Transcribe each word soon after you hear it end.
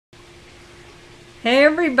Hey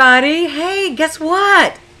everybody. Hey, guess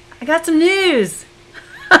what? I got some news.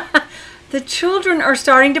 The children are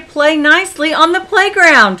starting to play nicely on the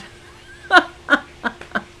playground.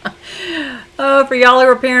 Oh, for y'all who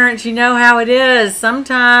are parents, you know how it is.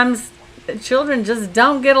 Sometimes children just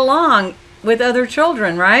don't get along with other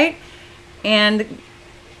children, right? And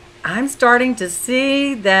I'm starting to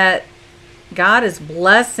see that God is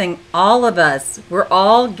blessing all of us. We're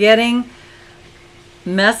all getting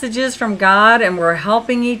messages from God, and we're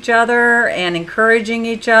helping each other and encouraging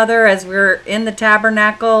each other as we're in the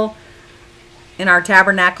tabernacle, in our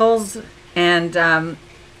tabernacles, and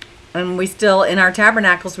we still, in our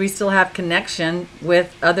tabernacles, we still have connection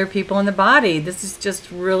with other people in the body. This is just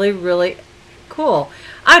really, really cool.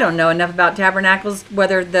 I don't know enough about tabernacles, I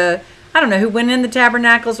don't know who went in the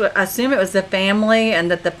tabernacles. I assume it was the family, and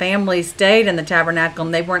that the family stayed in the tabernacle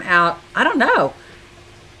and they weren't out. I don't know.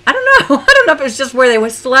 I don't know if it was just where they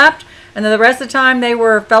slept and then the rest of the time they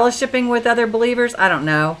were fellowshipping with other believers. I don't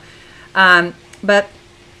know. But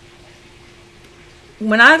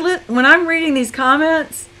when I'm reading these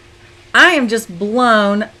comments, I am just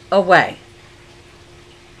blown away.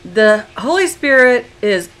 The Holy Spirit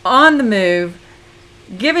is on the move,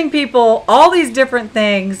 giving people all these different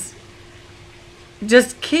things,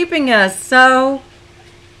 just keeping us so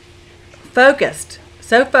focused,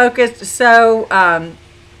 so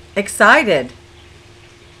excited,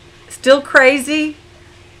 still crazy.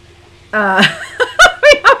 Bob,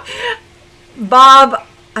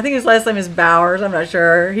 I think his last name is Bowers, I'm not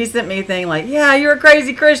sure. He sent me a thing like, yeah, you're a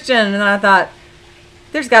crazy Christian. And I thought,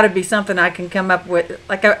 there's got to be something I can come up with.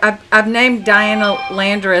 Like I've named Diana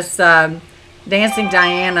Landris Dancing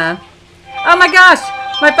Diana. Oh my gosh,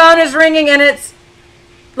 my phone is ringing and it's,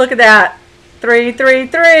 look at that,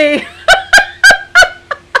 333.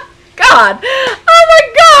 God, oh my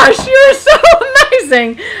gosh, you're so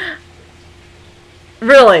amazing.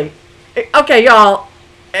 Really. Okay, y'all.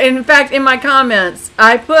 In fact, in my comments,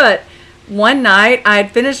 I put one night I had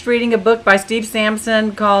finished reading a book by Steve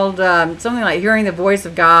Sampson called something like Hearing the Voice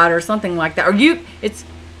of God or something like that. Or it's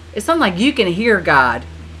something like You Can Hear God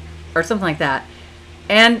or something like that.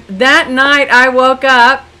 And that night I woke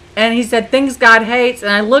up and he said things God hates,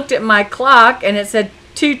 and I looked at my clock and it said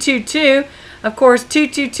 222. Of course,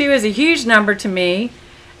 222 is a huge number to me.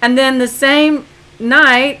 And then the same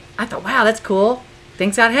night, I thought, wow, that's cool.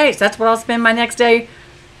 Things God hates. That's what I'll spend my next day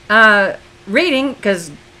reading,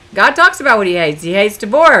 because God talks about what he hates. He hates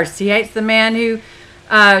divorce. He hates the man who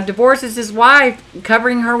divorces his wife,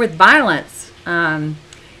 covering her with violence.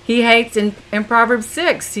 He hates in Proverbs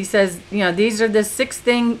 6. He says, these are the 6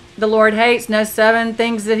 things the Lord hates, no 7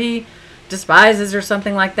 things that he despises or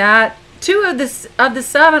something like that. 2 of the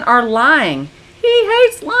 7 are lying. He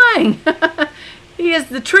hates lying. He is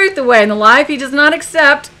the truth, the way, and the life. He does not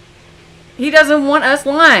accept. He doesn't want us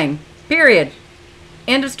lying. Period.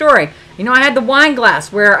 End of story. I had the wine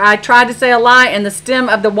glass where I tried to say a lie and the stem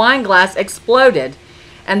of the wine glass exploded.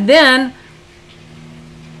 And then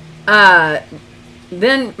my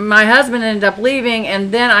husband ended up leaving,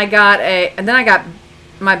 and then I got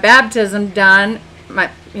my baptism done.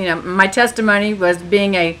 My testimony was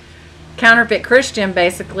being a counterfeit Christian,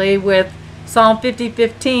 basically, with Psalm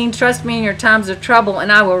 50:15, trust me in your times of trouble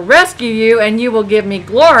and I will rescue you and you will give me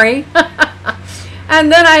glory.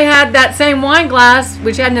 And then I had that same wine glass,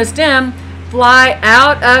 which had no stem, fly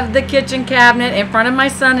out of the kitchen cabinet in front of my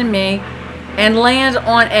son and me and land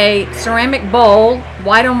on a ceramic bowl,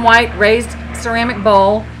 white on white raised ceramic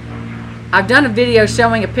bowl. I've done a video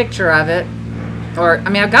showing a picture of it.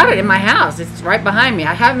 I've got it in my house. It's right behind me.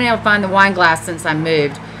 I haven't been able to find the wine glass since I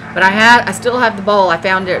moved. But I still have the bowl. I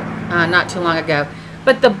found it not too long ago.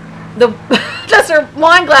 But the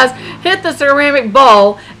wine glass hit the ceramic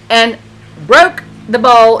bowl and broke the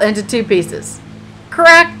bowl into 2 pieces.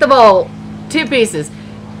 Cracked the bowl, 2 pieces.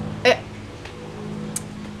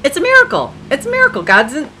 It's a miracle. It's a miracle.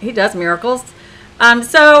 He does miracles.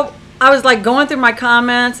 So I was like going through my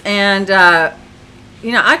comments, and I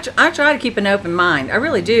try to keep an open mind. I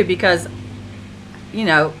really do, because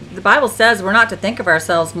the Bible says we're not to think of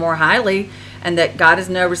ourselves more highly, and that God is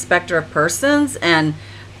no respecter of persons, and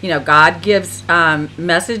God gives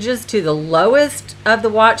messages to the lowest of the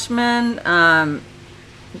watchmen.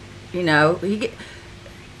 He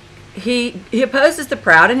opposes the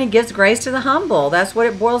proud and he gives grace to the humble. That's what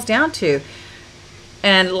it boils down to.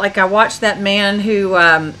 And like, I watched that man who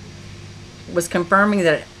was confirming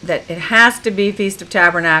that it has to be Feast of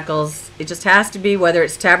Tabernacles. It just has to be, whether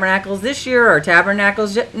it's Tabernacles this year or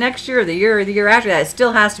Tabernacles next year or the year after that. It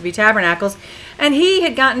still has to be Tabernacles. And he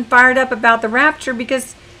had gotten fired up about the rapture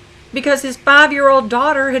because his 5-year-old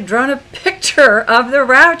daughter had drawn a picture of the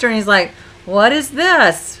rapture, and he's like, What is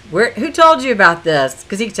this? Who told you about this?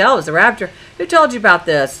 Because he could tell it was the rapture. Who told you about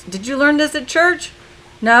this? Did you learn this at church?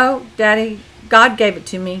 No, Daddy. God gave it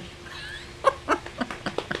to me.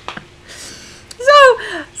 So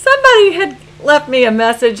somebody had left me a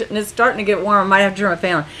message, and it's starting to get warm. I might have to turn my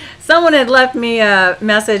fan on. Someone had left me a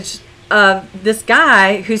message of this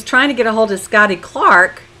guy who's trying to get a hold of Scotty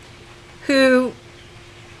Clark, whose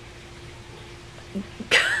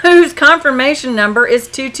confirmation number is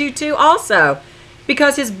 222 also,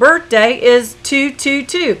 because his birthday is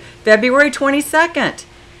 222, February 22nd.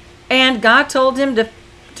 And God told him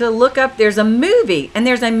to look up, there's a movie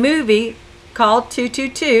called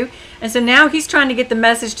 222. And so now he's trying to get the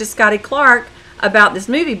message to Scotty Clark about this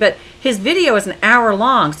movie, but his video is an hour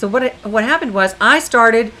long. So what happened was I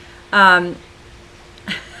started,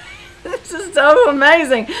 this is so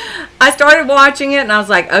amazing. I started watching it and I was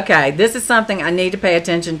like, okay, this is something I need to pay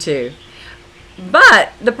attention to.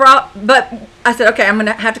 But I said, okay, I'm going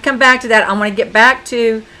to have to come back to that. I want to get back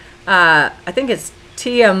to, I think it's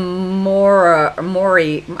Tia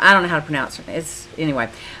Mori. I don't know how to pronounce her. Anyway.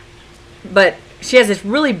 But she has this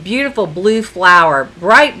really beautiful blue flower,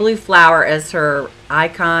 bright blue flower as her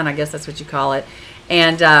icon. I guess that's what you call it.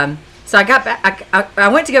 And so I got back. I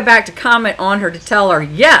went to go back to comment on her to tell her,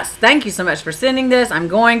 yes, thank you so much for sending this. I'm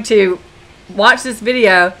going to watch this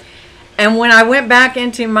video. And when I went back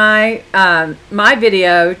into my my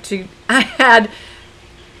video, I had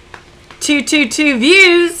 222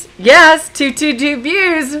 views. Yes, 222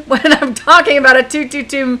 views when I'm talking about a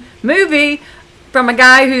 222 movie from a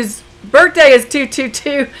guy whose birthday is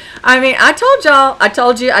 222. I mean, I told y'all, I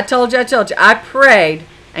told you. I prayed,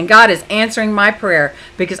 and God is answering my prayer,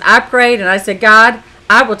 because I prayed and I said, God,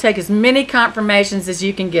 I will take as many confirmations as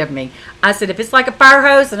you can give me. I said, if it's like a fire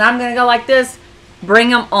hose and I'm going to go like this, bring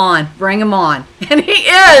them on. Bring them on. And he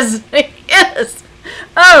is. He is.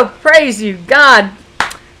 Oh, praise you, God,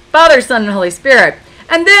 Father, Son, and Holy Spirit.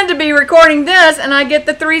 And then to be recording this, and I get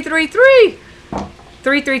the 333.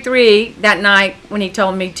 333 that night when he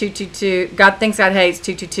told me 222, God thinks God hates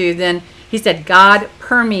 222. Then he said, God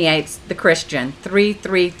permeates the Christian.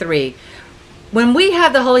 333. When we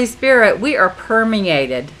have the Holy Spirit, we are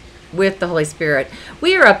permeated with the Holy Spirit.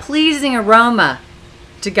 We are a pleasing aroma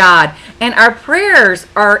to God. And our prayers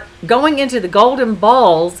are going into the golden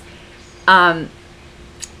bowls that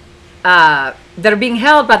are being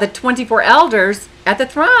held by the 24 elders at the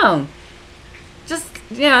throne. Just,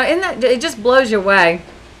 you know, it just blows you away.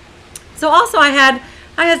 So also I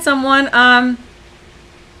had someone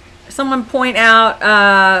point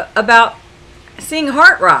out about seeing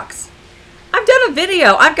heart rocks. I've done a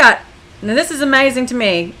video. Now this is amazing to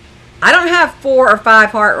me. I don't have 4 or 5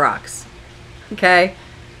 heart rocks. Okay?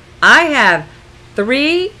 I have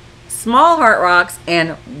 3 small heart rocks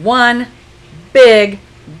and 1 big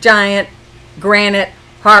giant granite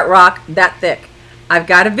heart rock that thick. I've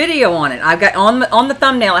got a video on it. I've got on the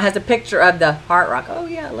thumbnail, it has a picture of the heart rock. Oh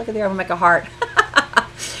yeah, look at there, I'm gonna make a heart.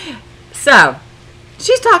 So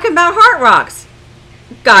she's talking about heart rocks.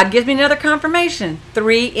 God gives me another confirmation.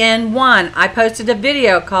 3 in 1. I posted a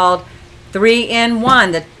video called 3 in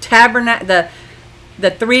 1. The tabernacle,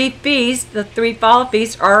 the 3 feasts, the 3 fall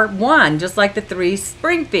feasts are 1, just like the 3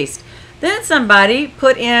 spring feasts. Then somebody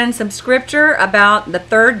put in some scripture about the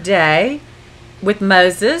 3rd day with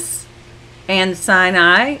Moses and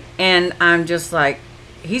Sinai, and I'm just like,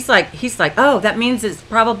 he's like, oh, that means it's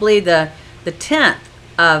probably the 10th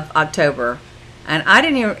of October. And I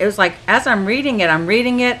didn't even, it was like, as I'm reading it,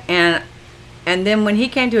 and then when he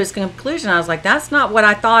came to his conclusion, I was like, that's not what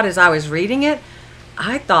I thought as I was reading it.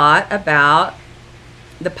 I thought about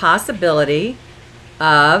the possibility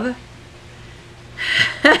of,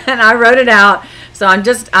 and I wrote it out. So I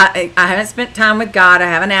haven't spent time with God. I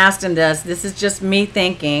haven't asked him this. This is just me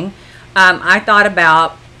thinking. I thought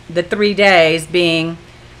about the 3 days being,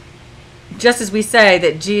 just as we say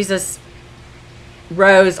that Jesus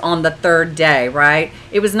rose on the 3rd day, right?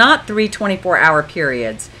 It was not 3 24-hour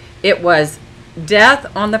periods. It was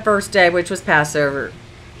death on the 1st day, which was Passover,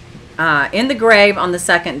 in the grave on the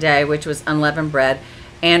 2nd day, which was unleavened bread,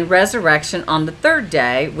 and resurrection on the 3rd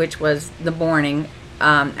day, which was the morning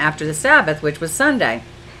after the Sabbath, which was Sunday.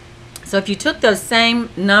 So if you took those same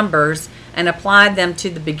numbers and applied them to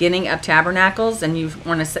the beginning of Tabernacles, and you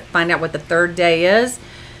want to find out what the 3rd day is,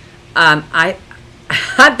 I'm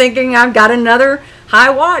thinking I've got another high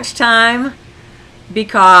watch time,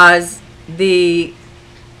 because it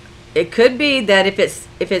could be that if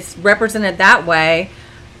it's represented that way,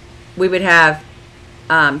 we would have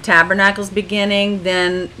Tabernacles beginning,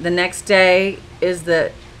 then the next day is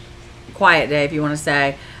the quiet day, if you want to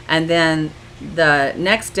say, and then the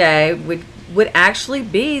next day would would actually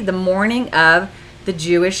be the morning of the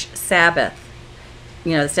Jewish Sabbath.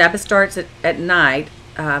 You know, the Sabbath starts at night,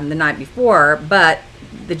 the night before, but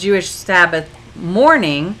the Jewish Sabbath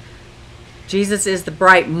morning, Jesus is the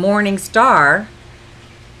bright morning star,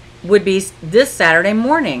 would be this Saturday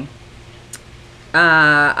morning,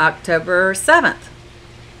 October 7th.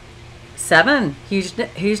 7,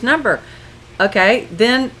 huge number. Okay,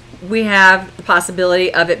 then we have the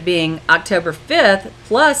possibility of it being October 5th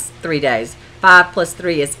plus 3 days. 5 plus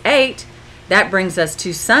 3 is 8. That brings us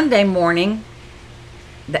to Sunday morning,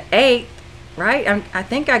 the 8th, right? I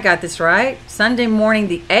think I got this right. Sunday morning,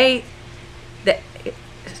 the 8th.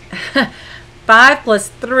 5 plus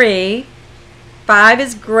 3. 5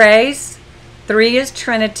 is grace. 3 is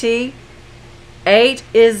Trinity. 8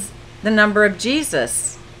 is the number of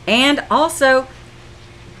Jesus. And also,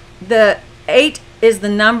 the 8 is the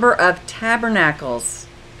number of tabernacles.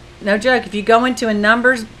 No joke. If you go into a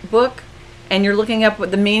numbers book and you're looking up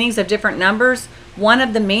what the meanings of different numbers, one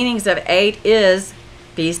of the meanings of 8 is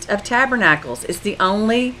Feast of Tabernacles. It's the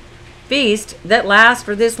only feast that lasts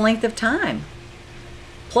for this length of time.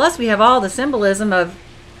 Plus, we have all the symbolism of,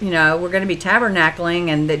 you know, we're going to be tabernacling,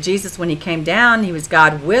 and that Jesus, when he came down, he was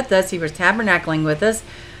God with us. He was tabernacling with us.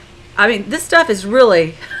 I mean, this stuff is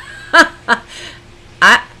really,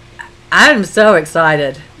 I'm so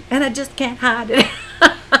excited, and I just can't hide it.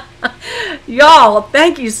 Y'all,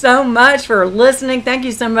 thank you so much for listening. Thank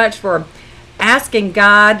you so much for asking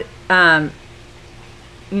God, you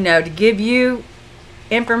know, to give you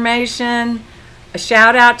information. A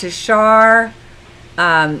shout out to Shar.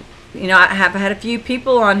 You know, I have had a few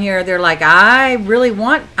people on here. They're like, I really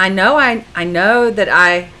want, I know that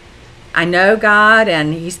I know God,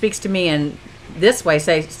 and he speaks to me in this way.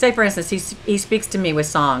 Say for instance, he speaks to me with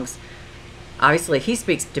songs. Obviously, he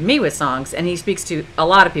speaks to me with songs, and he speaks to a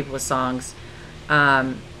lot of people with songs.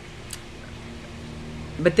 But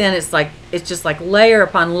then it's just like layer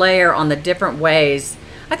upon layer on the different ways.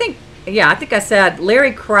 I think I said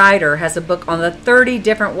Larry Kreider has a book on the 30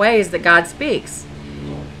 different ways that God speaks.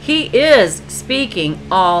 He is speaking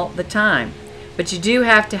all the time, but you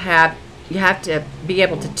have to be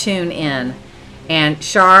able to tune in. And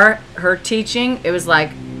Shar, her teaching, it was like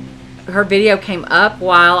her video came up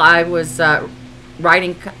while I was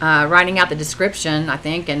writing out the description, I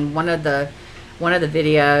think, in one of the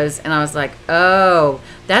videos, and I was like, oh,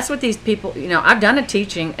 that's what these people, you know, I've done a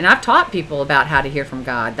teaching and I've taught people about how to hear from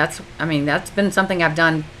God. That's been something I've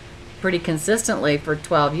done pretty consistently for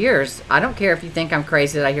 12 years. I don't care if you think I'm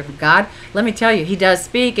crazy that I hear from God. Let me tell you, he does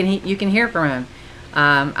speak, and you can hear from him.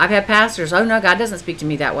 I've had pastors, oh no, God doesn't speak to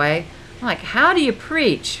me that way. I'm like, how do you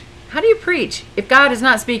preach? How do you preach if God is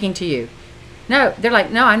not speaking to you? No, they're like,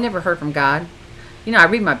 no, I never heard from God. You know, I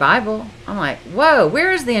read my Bible. I'm like, whoa,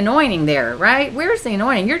 where is the anointing there, right? Where's the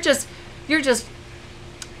anointing? You're just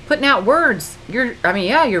putting out words. You're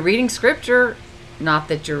reading scripture. Not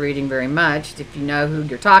that you're reading very much. If you know who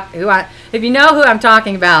if you know who I'm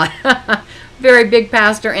talking about, very big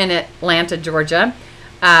pastor in Atlanta, Georgia.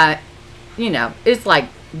 You know, it's like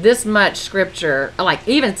this much scripture. Like,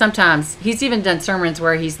 even sometimes he's even done sermons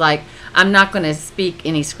where he's like, I'm not going to speak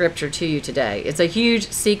any scripture to you today. It's a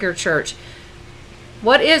huge seeker church.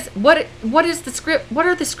 What is the script? What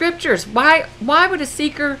are the scriptures? Why would a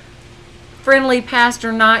seeker friendly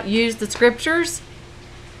pastor not use the scriptures?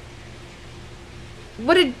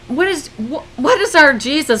 What does our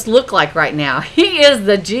Jesus look like right now? He is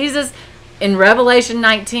the Jesus in Revelation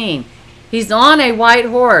 19. He's on a white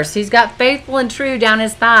horse. He's got faithful and true down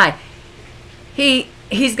his thigh.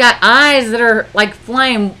 He's got eyes that are like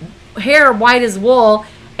flame, hair white as wool,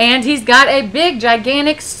 and he's got a big,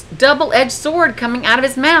 gigantic, double-edged sword coming out of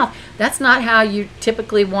his mouth. That's not how you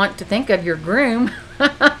typically want to think of your groom.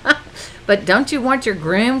 But don't you want your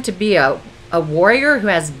groom to be a warrior who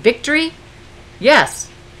has victory? Yes.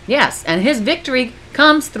 And his victory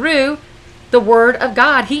comes through the Word of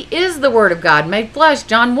God. He is the Word of God made flesh,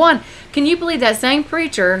 John 1. Can you believe that same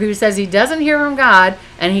preacher who says he doesn't hear from God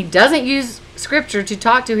and he doesn't use Scripture to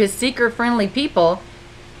talk to his seeker-friendly people?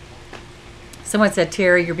 Someone said,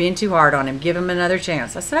 Terry, you're being too hard on him. Give him another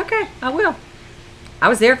chance. I said, okay, I will. I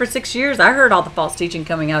was there for 6 years. I heard all the false teaching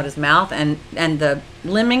coming out of his mouth, and the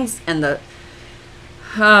lemmings and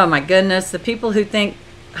oh my goodness, the people who think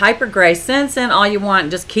hyper grace, sin all you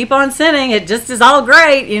want, just keep on sinning. It just is all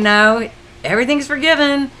great, you know. Everything's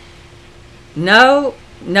forgiven. No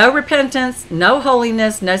repentance, no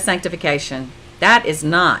holiness, no sanctification. That's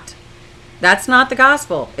not the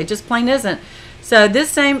gospel. It just plain isn't. So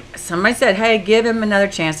somebody said, hey, give him another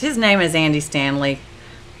chance. His name is Andy Stanley.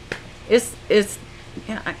 It's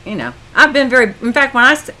you know, I've been in fact, when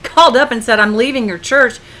I called up and said I'm leaving your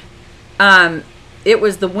church, it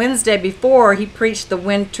was the Wednesday before he preached the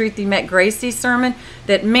When Truth You Met Gracie sermon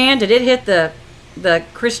that, man, did it hit the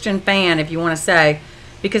Christian fan, if you want to say,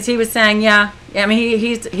 because he was saying, yeah, I mean,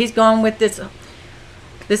 he's going with this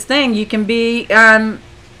thing. You can be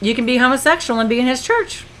homosexual and be in his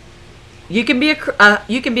church. You can be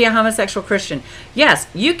a homosexual Christian. Yes,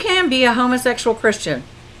 you can be a homosexual Christian.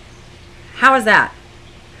 How is that?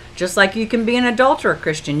 Just like you can be an adulterer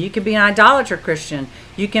Christian, you can be an idolater Christian,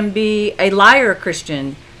 you can be a liar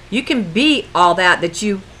Christian, you can be all that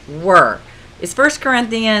you were. It's 1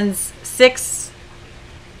 Corinthians 6,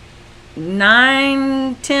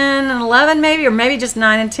 9, 10, and 11 maybe, or maybe just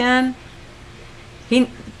 9 and 10.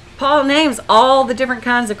 Paul names all the different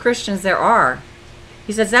kinds of Christians there are.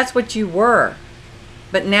 He says that's what you were,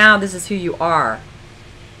 but now this is who you are.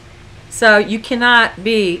 So you can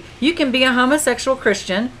be a homosexual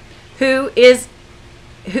Christian who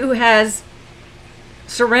has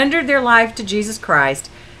surrendered their life to Jesus Christ,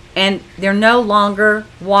 and they're no longer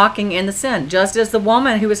walking in the sin. Just as the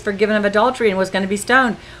woman who was forgiven of adultery and was going to be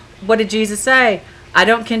stoned, what did Jesus say? I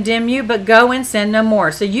don't condemn you, but go and sin no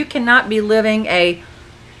more. So you cannot be living a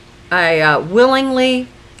willingly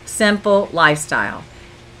sinful lifestyle.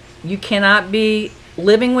 You cannot be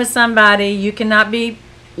living with somebody. You cannot be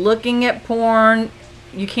looking at porn.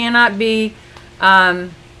 You cannot be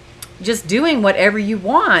just doing whatever you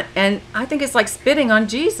want. And I think it's like spitting on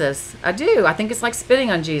Jesus. I do. I think it's like spitting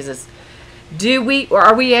on Jesus.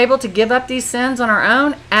 Are we able to give up these sins on our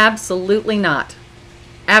own? Absolutely not.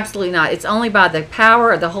 Absolutely not. It's only by the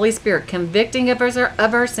power of the Holy Spirit convicting of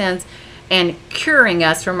our sins and curing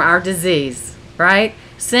us from our disease, right?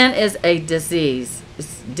 Sin is a disease.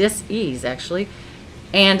 It's dis-ease, actually.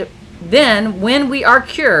 And then when we are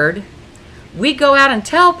cured, we go out and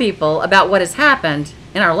tell people about what has happened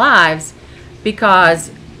in our lives, because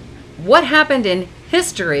what happened in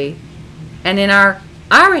history and in our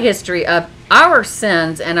history of our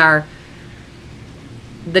sins and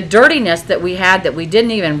the dirtiness that we had that we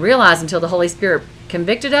didn't even realize until the Holy Spirit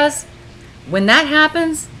convicted us, when that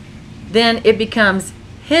happens, then it becomes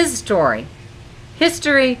His story.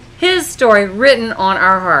 History, His story written on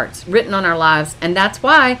our hearts, written on our lives. And that's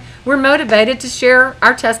why we're motivated to share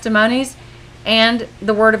our testimonies and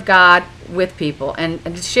the Word of God with people, and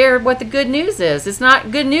to share what the good news is. It's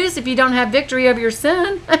not good news if you don't have victory over your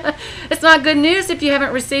sin. It's not good news if you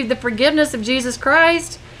haven't received the forgiveness of Jesus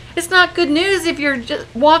Christ. It's not good news if you're just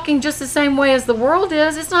walking just the same way as the world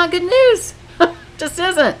is. It's not good news. Just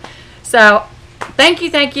isn't. So thank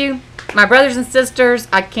you, my brothers and sisters.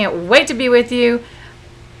 I can't wait to be with you.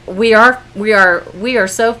 We are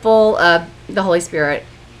so full of the Holy Spirit.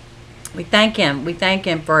 We thank Him. We thank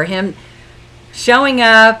Him for Him showing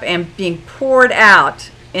up and being poured out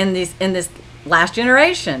in this last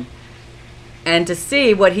generation, and to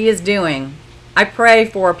see what He is doing. I pray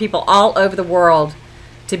for people all over the world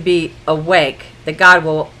to be awake, that God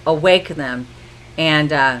will awake them. And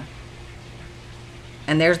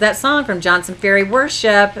there's that song from Johnson Ferry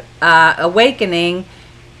Worship, Awakening.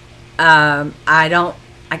 I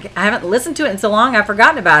haven't listened to it in so long, I've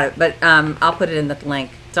forgotten about it, but I'll put it in the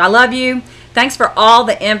link. So I love you. Thanks for all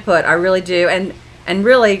the input. I really do. And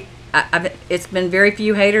really, it's been very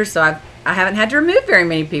few haters, so I haven't had to remove very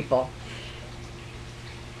many people.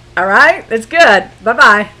 All right? It's good.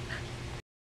 Bye-bye.